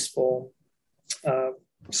are useful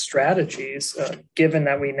strategies, given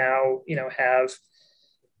that we now, have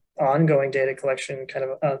ongoing data collection kind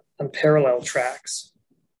of on parallel tracks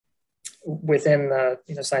within the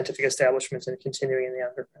scientific establishment and continuing in the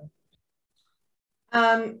underground?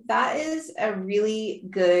 That is a really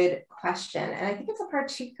good question. And I think it's a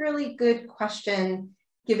particularly good question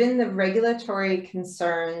given the regulatory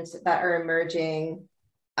concerns that are emerging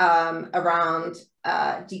around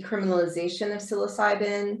decriminalization of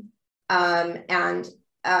psilocybin and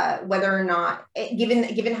whether or not,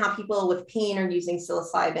 given how people with pain are using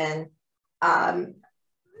psilocybin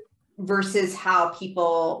versus how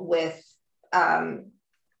people with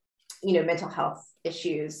mental health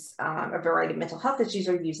issues, a variety of mental health issues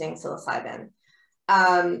are using psilocybin.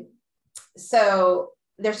 So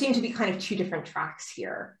there seem to be kind of two different tracks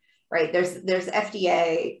here, right? There's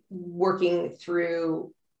FDA working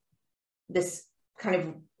through this kind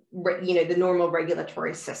of, the normal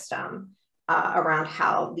regulatory system around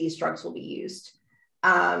how these drugs will be used.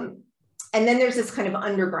 And then there's this kind of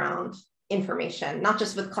underground information, not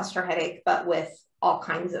just with cluster headache, but with all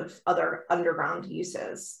kinds of other underground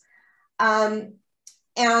uses. And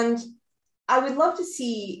I would love to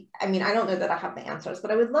see, I don't know that I have the answers,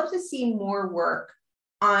 but I would love to see more work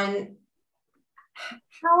on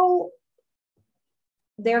how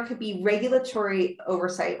there could be regulatory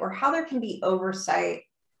oversight or how there can be oversight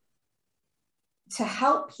to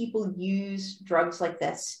help people use drugs like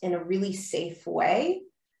this in a really safe way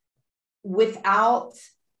without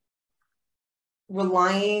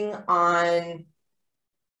relying on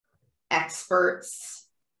expert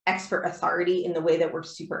authority in the way that we're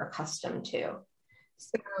super accustomed to.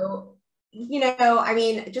 So,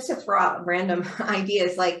 just to throw out random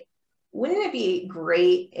ideas, like, wouldn't it be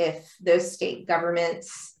great if those state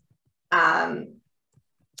governments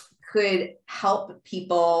could help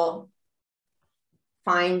people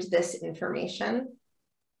find this information?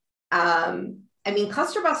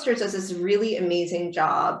 Clusterbusters does this really amazing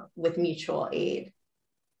job with mutual aid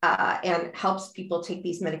and helps people take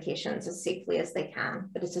these medications as safely as they can,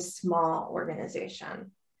 but it's a small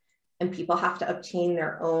organization and people have to obtain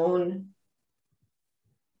their own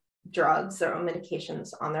drugs, their own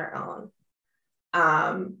medications on their own.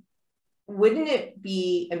 Wouldn't it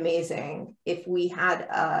be amazing if we had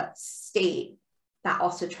a state that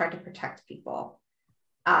also tried to protect people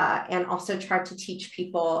and also tried to teach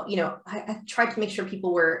people, I tried to make sure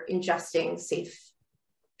people were ingesting safe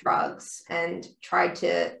drugs and tried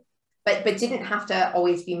to, but didn't have to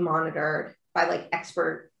always be monitored by like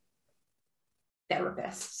expert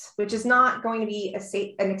therapists, which is not going to be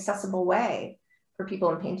an accessible way for people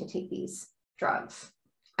in pain to take these drugs.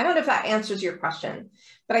 I don't know if that answers your question,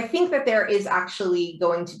 but I think that there is actually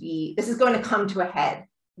going to be, this is going to come to a head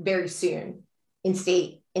very soon in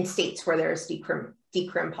states where there's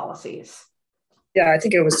decrim policies. Yeah, I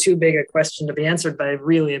think it was too big a question to be answered, but I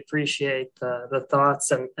really appreciate the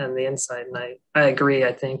thoughts and the insight. And I agree.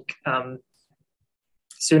 I think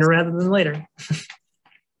sooner rather than later,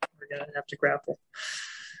 we're going to have to grapple.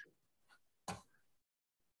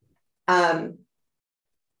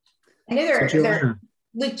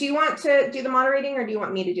 Luke, do you want to do the moderating or do you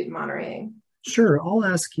want me to do the moderating? Sure, I'll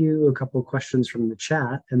ask you a couple of questions from the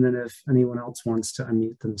chat, and then if anyone else wants to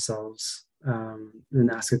unmute themselves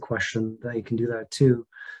and ask a question, they can do that too.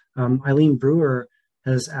 Eileen Brewer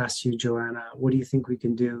has asked you, Joanna, what do you think we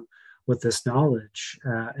can do with this knowledge?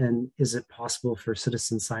 And is it possible for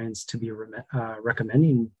citizen science to be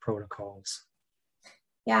recommending protocols?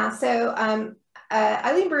 Yeah, so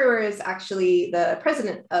Eileen Brewer is actually the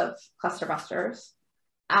president of Clusterbusters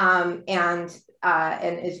and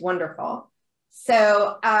is wonderful.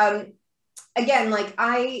 So again, like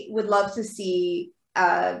I would love to see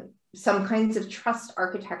some kinds of trust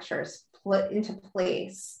architectures put into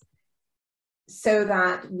place so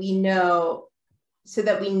that we know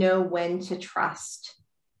when to trust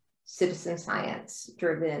citizen science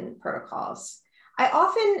driven protocols. I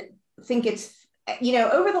often think it's,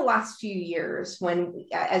 over the last few years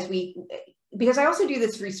because I also do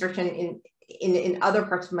this research in other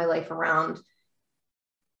parts of my life around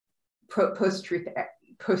post-truth,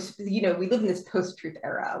 we live in this post-truth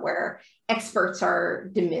era where experts are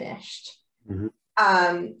diminished. Mm-hmm.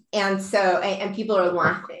 And people are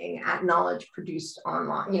laughing at knowledge produced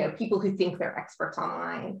online, you know, people who think they're experts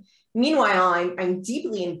online. Meanwhile, I'm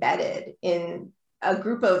deeply embedded in a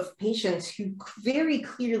group of patients who very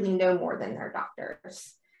clearly know more than their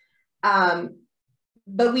doctors.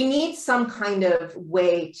 But we need some kind of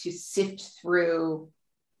way to sift through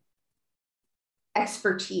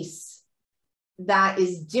expertise that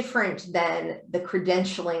is different than the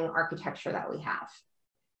credentialing architecture that we have.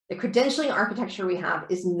 The credentialing architecture we have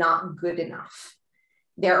is not good enough.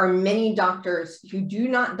 There are many doctors who do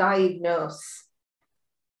not diagnose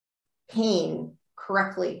pain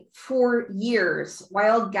correctly for years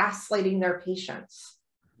while gaslighting their patients.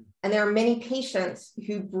 And there are many patients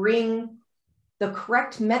who bring the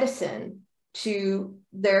correct medicine to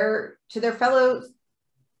their fellow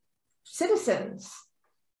citizens.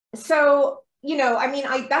 So, you know, I mean,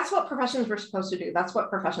 that's what professions were supposed to do. That's what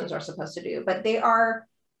professions are supposed to do, but they are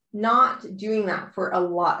not doing that for a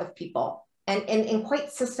lot of people and in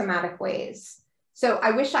quite systematic ways. So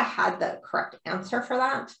I wish I had the correct answer for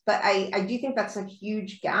that, but I do think that's a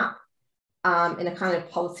huge gap in a kind of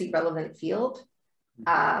policy relevant field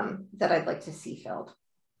that I'd like to see filled.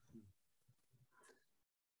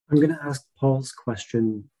 I'm going to ask Paul's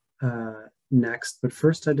question next, but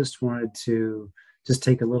first I just wanted to just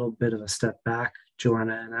take a little bit of a step back,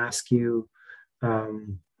 Joanna, and ask you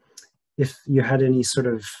if you had any sort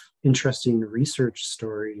of interesting research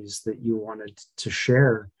stories that you wanted to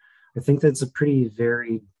share. I think that's a pretty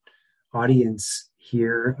varied audience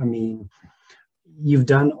here. I mean, you've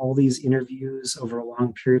done all these interviews over a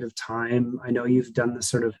long period of time. I know you've done this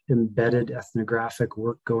sort of embedded ethnographic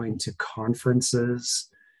work going to conferences.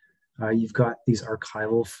 You've got these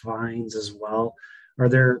archival finds as well. Are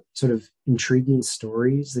there sort of intriguing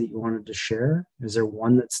stories that you wanted to share? Is there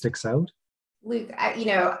one that sticks out? Luke,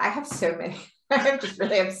 I have so many. I just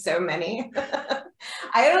really have so many.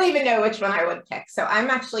 I don't even know which one I would pick. So I'm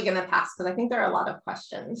actually going to pass because I think there are a lot of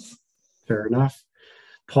questions. Fair enough.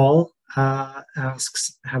 Paul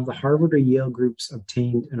asks, have the Harvard or Yale groups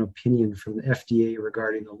obtained an opinion from the FDA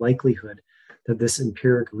regarding the likelihood that this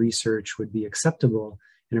empiric research would be acceptable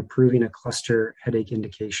in approving a cluster headache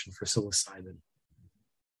indication for psilocybin?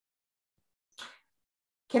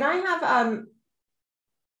 Can I have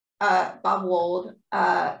Bob Wold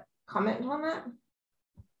comment on that?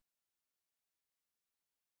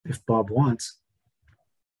 If Bob wants.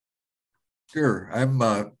 Sure, I'm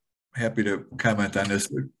happy to comment on this.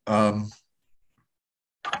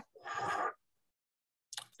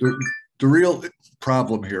 The real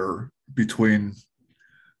problem here between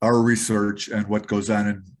our research and what goes on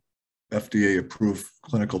in FDA-approved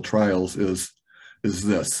clinical trials is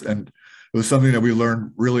this. And it was something that we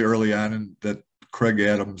learned really early on, and that Craig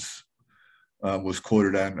Adams was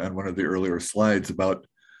quoted on one of the earlier slides about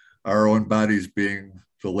our own bodies being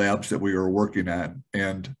the labs that we were working on.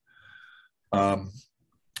 And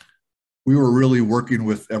we were really working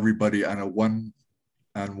with everybody on a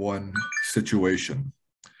one-on-one situation.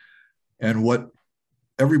 And what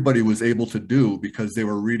everybody was able to do, because they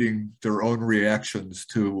were reading their own reactions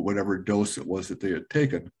to whatever dose it was that they had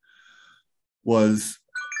taken, was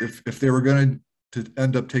if they were going to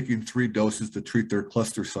end up taking 3 doses to treat their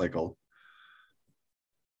cluster cycle,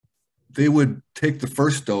 they would take the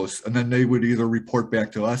first dose and then they would either report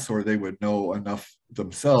back to us or they would know enough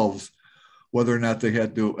themselves whether or not they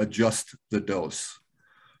had to adjust the dose.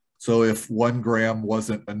 So if 1 gram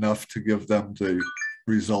wasn't enough to give them the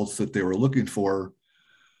results that they were looking for,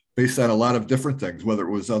 based on a lot of different things, whether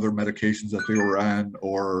it was other medications that they were on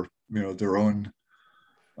or, their own,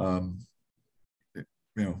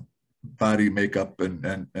 body makeup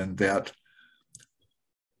and that.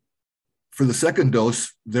 For the second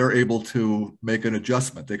dose, they're able to make an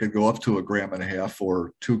adjustment. They could go up to 1.5 grams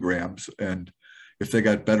or 2 grams. And if they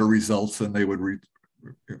got better results, then they would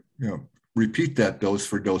repeat that dose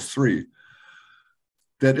for dose 3.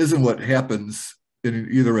 That isn't what happens in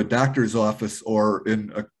either a doctor's office or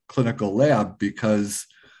in a clinical lab, because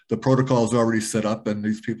the protocol is already set up and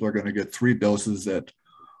these people are going to get 3 doses at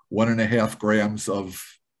 1.5 grams of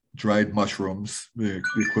dried mushrooms, the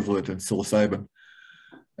equivalent in psilocybin,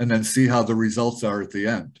 and then see how the results are at the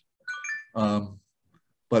end.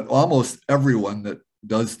 But almost everyone that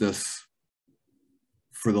does this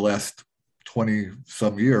for the last 20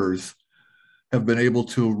 some years have been able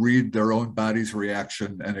to read their own body's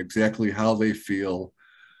reaction and exactly how they feel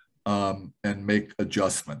and make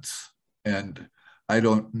adjustments. And I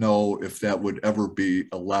don't know if that would ever be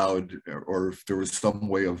allowed or if there was some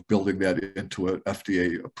way of building that into an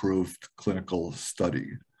FDA-approved clinical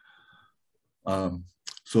study.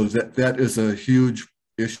 So that is a huge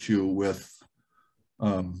issue with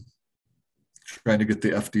trying to get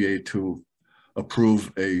the FDA to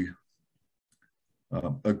approve a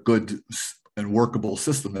good and workable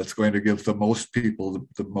system that's going to give the most people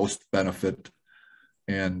the most benefit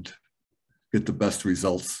and get the best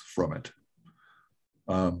results from it.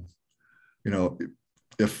 You know,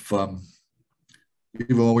 if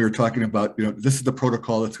even when we were talking about, you know, this is the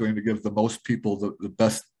protocol that's going to give the most people the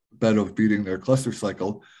best bet of beating their cluster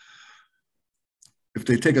cycle. If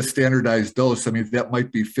they take a standardized dose, I mean, that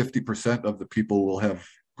might be 50% of the people will have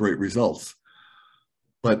great results.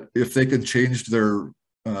 But if they can change their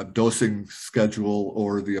dosing schedule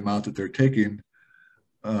or the amount that they're taking,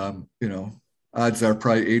 you know, odds are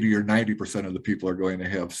probably 80 or 90% of the people are going to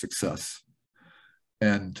have success.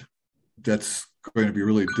 And that's going to be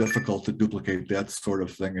really difficult to duplicate that sort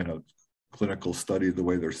of thing in a clinical study the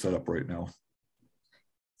way they're set up right now.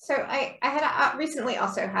 So I had recently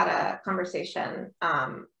also had a conversation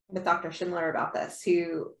with Dr. Schindler about this,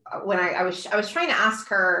 who, when I was trying to ask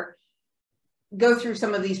her, go through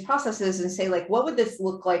some of these processes and say, like, what would this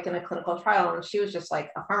look like in a clinical trial? And she was just like,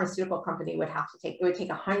 a pharmaceutical company would have to take, it would take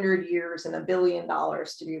 100 years and $1 billion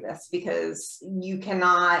to do this, because you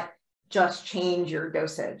cannot just change your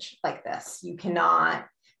dosage like this. You cannot,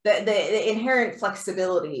 the inherent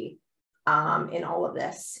flexibility in all of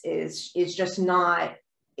this is just not,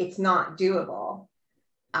 it's not doable.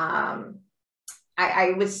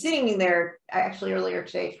 I was sitting there actually earlier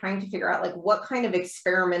today trying to figure out, like, what kind of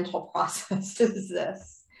experimental process is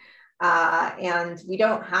this? And we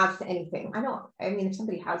don't have anything. I mean, if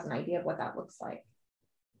somebody has an idea of what that looks like.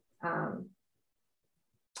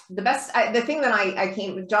 The thing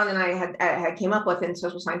that John and I had came up with in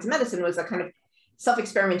social science and medicine was a kind of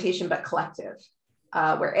self-experimentation, but collective,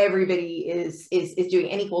 where everybody is doing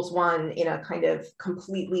N=1 in a kind of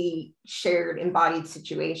completely shared embodied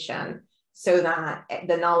situation, so that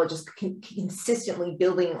the knowledge is consistently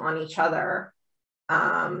building on each other.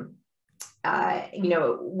 You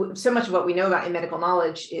know, so much of what we know about in medical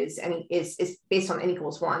knowledge is based on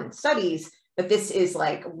N=1 studies, but this is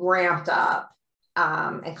like ramped up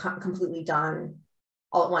and completely done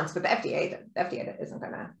all at once. But the FDA isn't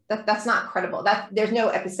gonna, that's not credible. There's no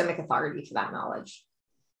epistemic authority to that knowledge.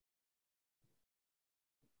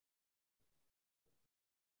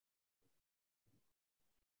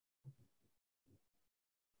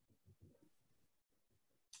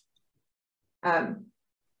 Do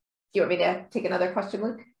you want me to take another question,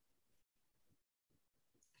 Luke?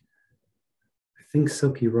 I think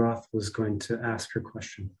Silky Roth was going to ask her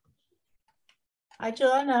question. Hi,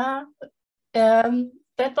 Joanna.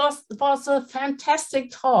 That was a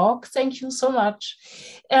fantastic talk. Thank you so much.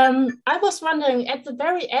 I was wondering, at the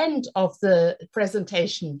very end of the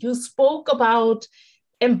presentation, you spoke about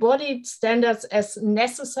embodied standards as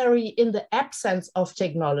necessary in the absence of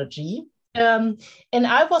technology. And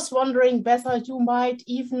I was wondering whether you might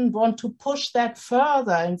even want to push that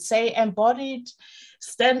further and say embodied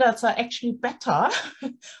standards are actually better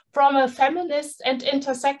from a feminist and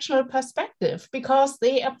intersectional perspective, because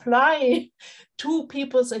they apply to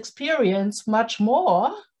people's experience much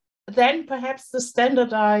more than perhaps the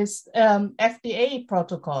standardized FDA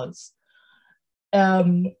protocols.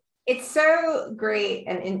 It's so great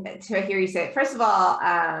to hear you say it. First of all,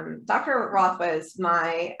 Dr. Roth was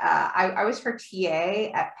my, I was her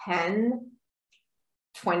TA at Penn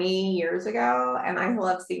 20 years ago, and I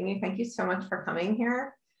love seeing you. Thank you so much for coming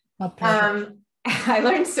here. I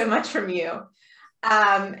learned so much from you,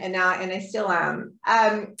 and I still am.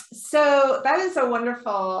 So that is a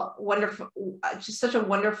wonderful, just such a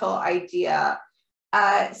wonderful idea.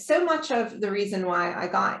 So much of the reason why I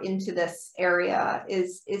got into this area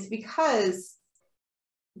is because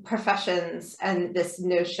professions and this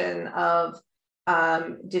notion of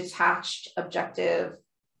detached, objective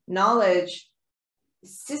knowledge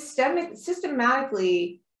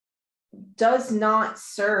systematically does not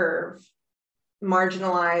serve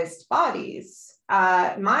marginalized bodies.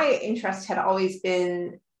 My interest had always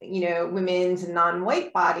been, you know, women's and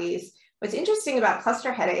non-white bodies. What's interesting about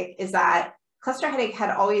cluster headache is that cluster headache had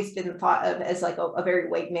always been thought of as like a very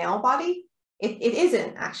white male body. It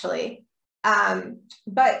isn't actually.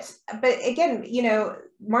 But again, you know,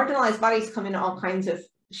 marginalized bodies come in all kinds of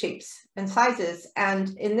shapes and sizes.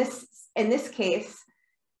 And in this case,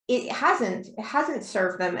 it hasn't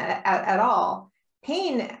served them at all.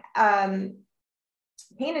 Pain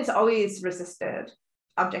has always resisted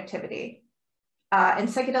objectivity, and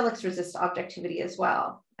psychedelics resist objectivity as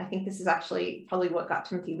well. I think this is actually probably what got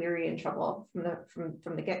Timothy Leary in trouble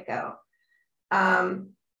from the get-go.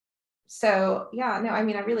 So yeah, no, I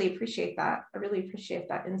mean, I really appreciate that. I really appreciate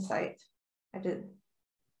that insight. I did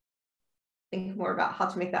think more about how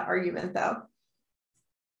to make that argument though.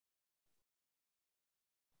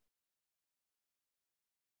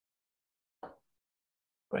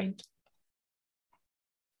 Great.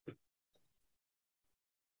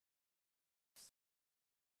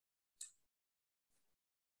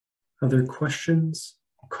 Other questions,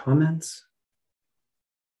 comments?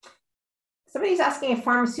 Somebody's asking if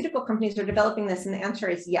pharmaceutical companies are developing this, and the answer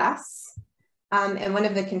is yes. And one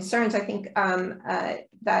of the concerns I think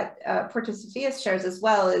that Porto Sofia shares as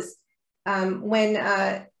well is when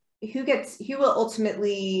who will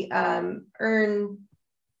ultimately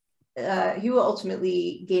who will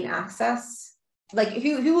ultimately gain access, like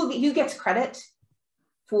who gets credit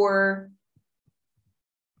for,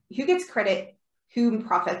 who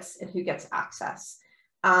profits, and who gets access.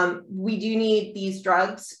 We do need these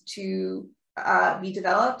drugs to be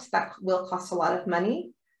developed. That will cost a lot of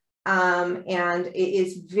money. And it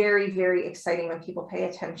is very, very exciting when people pay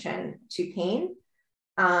attention to pain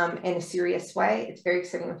in a serious way. It's very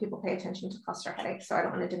exciting when people pay attention to cluster headaches. So I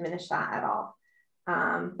don't want to diminish that at all.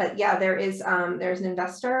 But yeah, there's an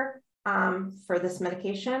investor for this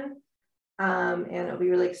medication. And it'll be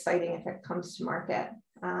really exciting if it comes to market.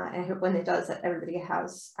 And I hope when it does that everybody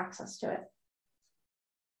has access to it.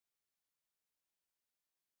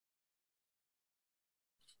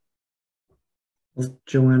 Well,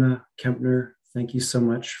 Joanna, Kempner, thank you so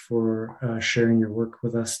much for sharing your work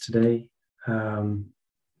with us today.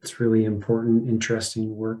 It's really important,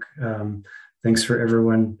 interesting work. Thanks for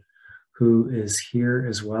everyone who is here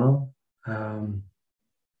as well. I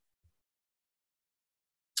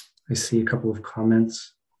see a couple of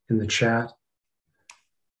comments in the chat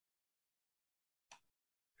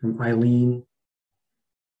from Eileen.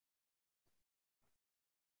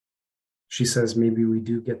 She says maybe we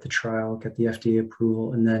do get the trial, get the FDA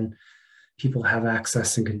approval, and then people have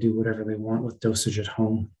access and can do whatever they want with dosage at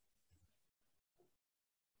home.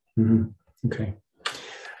 Okay.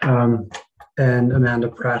 And Amanda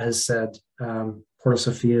Pratt has said, Porto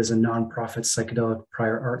Sofia is a nonprofit psychedelic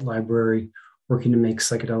prior art library working to make the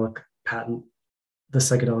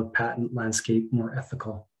psychedelic patent landscape more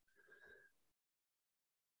ethical.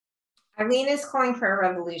 Eileen is calling for a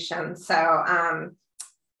revolution. So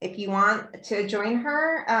if you want to join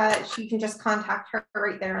her, she can just contact her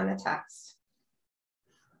right there on the text.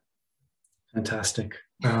 Fantastic.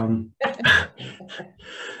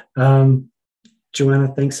 Joanna,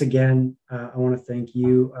 thanks again. I want to thank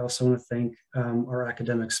you. I also want to thank our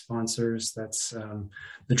academic sponsors. That's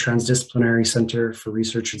the Transdisciplinary Center for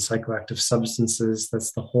Research in Psychoactive Substances.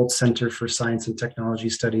 That's the Holt Center for Science and Technology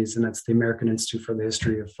Studies, and that's the American Institute for the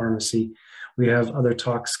History of Pharmacy. We have other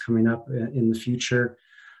talks coming up in the future.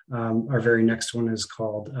 Our very next one is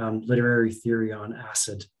called Literary Theory on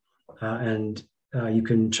Acid, and you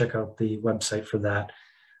can check out the website for that.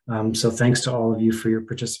 So thanks to all of you for your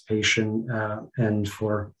participation and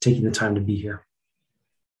for taking the time to be here.